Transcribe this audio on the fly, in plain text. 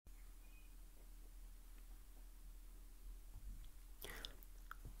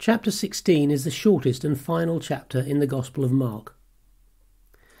Chapter 16 is the shortest and final chapter in the Gospel of Mark.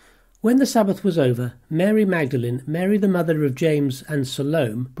 When the Sabbath was over, Mary Magdalene, Mary the mother of James, and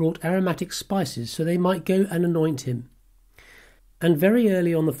Salome brought aromatic spices so they might go and anoint him. And very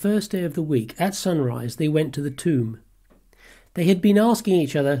early on the first day of the week, at sunrise, they went to the tomb. They had been asking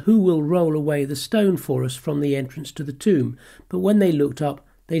each other, "Who will roll away the stone for us from the entrance to the tomb?" But when they looked up,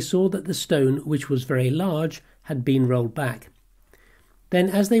 they saw that the stone, which was very large, had been rolled back. Then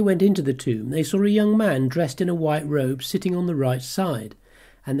as they went into the tomb, they saw a young man dressed in a white robe sitting on the right side,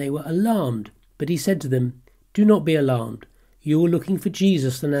 and they were alarmed. But he said to them, "Do not be alarmed. You are looking for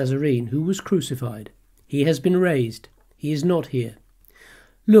Jesus the Nazarene, who was crucified. He has been raised. He is not here.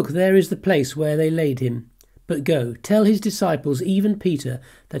 Look, there is the place where they laid him. But go, tell his disciples, even Peter,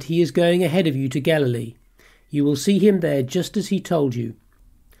 that he is going ahead of you to Galilee. You will see him there just as he told you."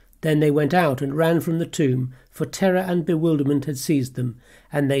 Then they went out and ran from the tomb, for terror and bewilderment had seized them,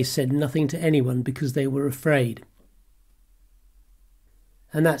 and they said nothing to anyone because they were afraid.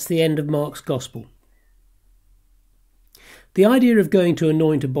 And that's the end of Mark's Gospel. The idea of going to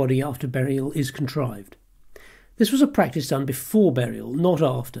anoint a body after burial is contrived. This was a practice done before burial, not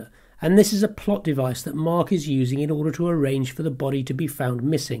after, and this is a plot device that Mark is using in order to arrange for the body to be found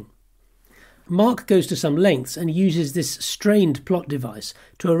missing. Mark goes to some lengths and uses this strained plot device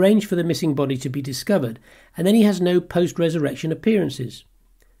to arrange for the missing body to be discovered, and then he has no post-resurrection appearances.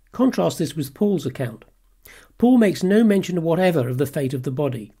 Contrast this with Paul's account. Paul makes no mention whatever of the fate of the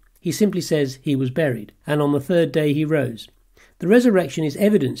body. He simply says he was buried, and on the third day he rose. The resurrection is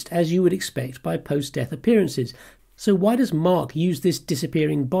evidenced, as you would expect, by post-death appearances. So why does Mark use this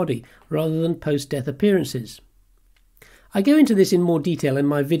disappearing body rather than post-death appearances? I go into this in more detail in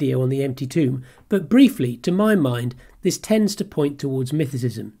my video on the empty tomb, but briefly, to my mind, this tends to point towards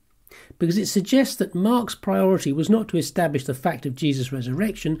mythicism, because it suggests that Mark's priority was not to establish the fact of Jesus'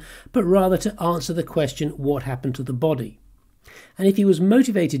 resurrection, but rather to answer the question, what happened to the body? And if he was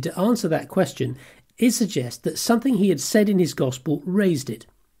motivated to answer that question, it suggests that something he had said in his gospel raised it.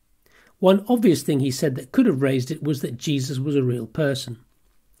 One obvious thing he said that could have raised it was that Jesus was a real person.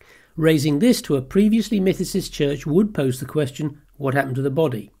 Raising this to a previously mythicist church would pose the question, what happened to the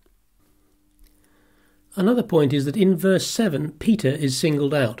body? Another point is that in verse 7, Peter is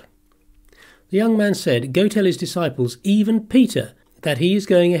singled out. The young man said, "Go tell his disciples, even Peter, that he is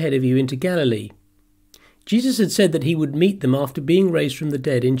going ahead of you into Galilee." Jesus had said that he would meet them after being raised from the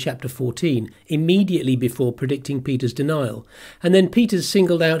dead in chapter 14, immediately before predicting Peter's denial. And then Peter's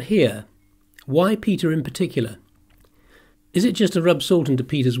singled out here. Why Peter in particular? Is it just to rub salt into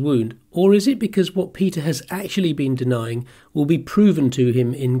Peter's wound, or is it because what Peter has actually been denying will be proven to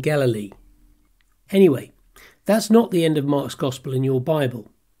him in Galilee? Anyway, that's not the end of Mark's Gospel in your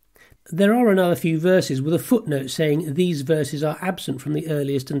Bible. There are another few verses with a footnote saying these verses are absent from the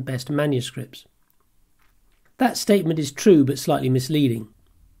earliest and best manuscripts. That statement is true but slightly misleading.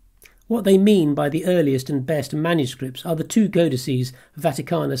 What they mean by the earliest and best manuscripts are the two codices,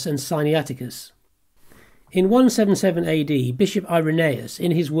 Vaticanus and Sinaiticus. In 177 AD, Bishop Irenaeus,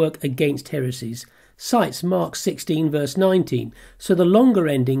 in his work Against Heresies, cites Mark 16 verse 19, so the longer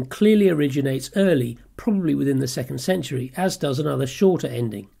ending clearly originates early, probably within the 2nd century, as does another shorter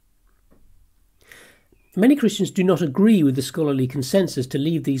ending. Many Christians do not agree with the scholarly consensus to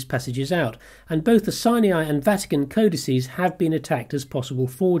leave these passages out, and both the Sinai and Vatican codices have been attacked as possible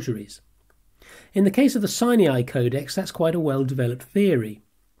forgeries. In the case of the Sinai Codex, that's quite a well-developed theory.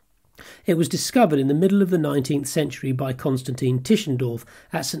 It was discovered in the middle of the 19th century by Constantine Tischendorf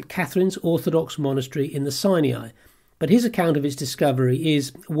at St. Catherine's Orthodox Monastery in the Sinai, but his account of its discovery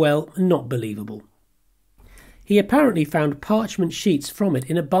is, well, not believable. He apparently found parchment sheets from it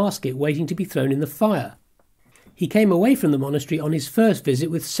in a basket waiting to be thrown in the fire. He came away from the monastery on his first visit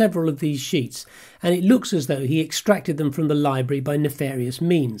with several of these sheets, and it looks as though he extracted them from the library by nefarious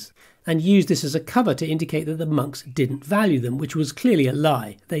means, and used this as a cover to indicate that the monks didn't value them, which was clearly a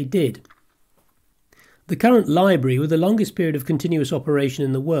lie. They did. The current library with the longest period of continuous operation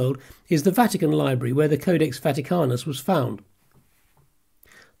in the world is the Vatican Library, where the Codex Vaticanus was found.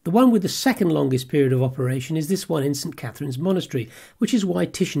 The one with the second longest period of operation is this one in St. Catherine's Monastery, which is why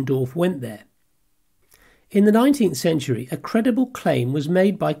Tischendorf went there. In the 19th century, a credible claim was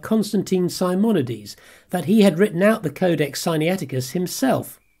made by Constantine Simonides that he had written out the Codex Sinaiticus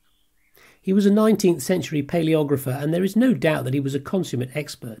himself. He was a 19th century paleographer, and there is no doubt that he was a consummate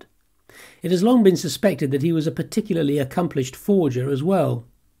expert. It has long been suspected that he was a particularly accomplished forger as well.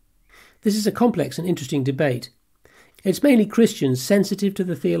 This is a complex and interesting debate. It's mainly Christians sensitive to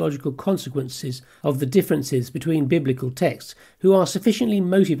the theological consequences of the differences between biblical texts who are sufficiently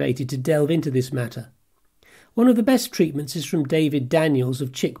motivated to delve into this matter. One of the best treatments is from David Daniels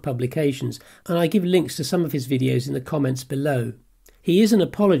of Chick Publications, and I give links to some of his videos in the comments below. He is an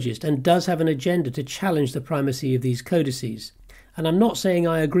apologist and does have an agenda to challenge the primacy of these codices. And I'm not saying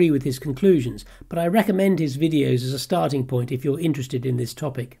I agree with his conclusions, but I recommend his videos as a starting point if you're interested in this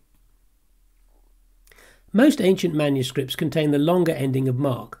topic. Most ancient manuscripts contain the longer ending of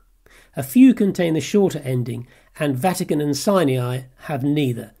Mark. A few contain the shorter ending, and Vatican and Sinai have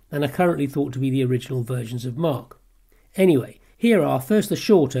neither, and are currently thought to be the original versions of Mark. Anyway, here are first the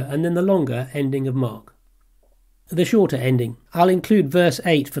shorter and then the longer ending of Mark. The shorter ending. I'll include verse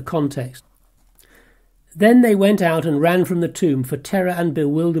 8 for context. Then they went out and ran from the tomb, for terror and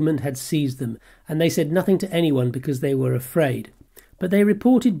bewilderment had seized them, and they said nothing to anyone because they were afraid. But they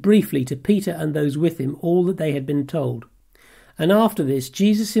reported briefly to Peter and those with him all that they had been told. And after this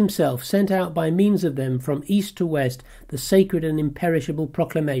Jesus himself sent out by means of them from east to west the sacred and imperishable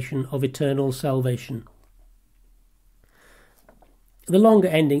proclamation of eternal salvation. The longer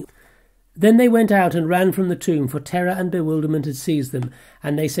ending. Then they went out and ran from the tomb, for terror and bewilderment had seized them,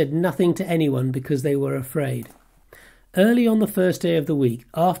 and they said nothing to anyone because they were afraid. Early on the first day of the week,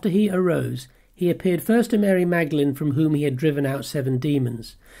 after he arose, he appeared first to Mary Magdalene, from whom he had driven out 7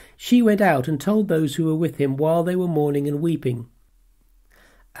 demons. She went out and told those who were with him while they were mourning and weeping.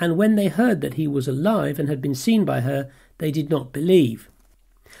 And when they heard that he was alive and had been seen by her, they did not believe.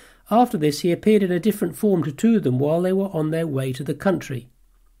 After this he appeared in a different form to 2 of them while they were on their way to the country.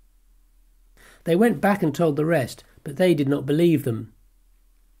 They went back and told the rest, but they did not believe them.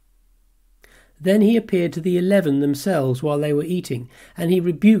 Then he appeared to the 11 themselves while they were eating, and he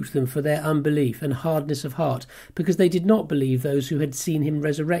rebuked them for their unbelief and hardness of heart, because they did not believe those who had seen him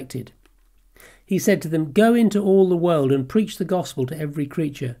resurrected. He said to them, "Go into all the world and preach the gospel to every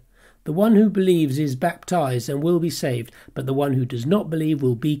creature. The one who believes is baptized and will be saved, but the one who does not believe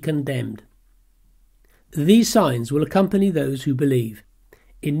will be condemned. These signs will accompany those who believe.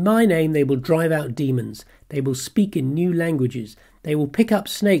 In my name they will drive out demons, they will speak in new languages, they will pick up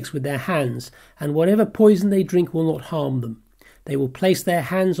snakes with their hands, and whatever poison they drink will not harm them. They will place their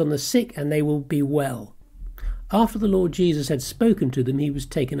hands on the sick and they will be well." After the Lord Jesus had spoken to them, he was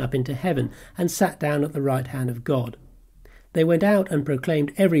taken up into heaven and sat down at the right hand of God. They went out and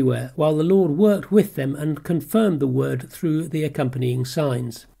proclaimed everywhere, while the Lord worked with them and confirmed the word through the accompanying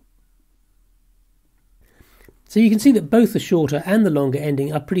signs. So you can see that both the shorter and the longer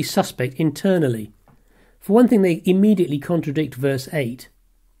ending are pretty suspect internally. For one thing, they immediately contradict verse 8.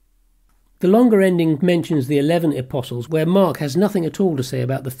 The longer ending mentions the 11 apostles, where Mark has nothing at all to say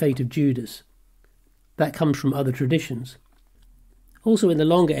about the fate of Judas. That comes from other traditions. Also in the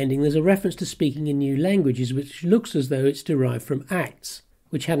longer ending there's a reference to speaking in new languages, which looks as though it's derived from Acts,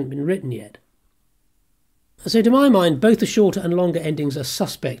 which hadn't been written yet. So to my mind, both the shorter and longer endings are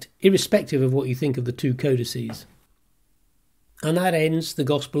suspect, irrespective of what you think of the 2 codices. And that ends the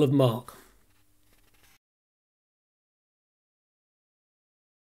Gospel of Mark.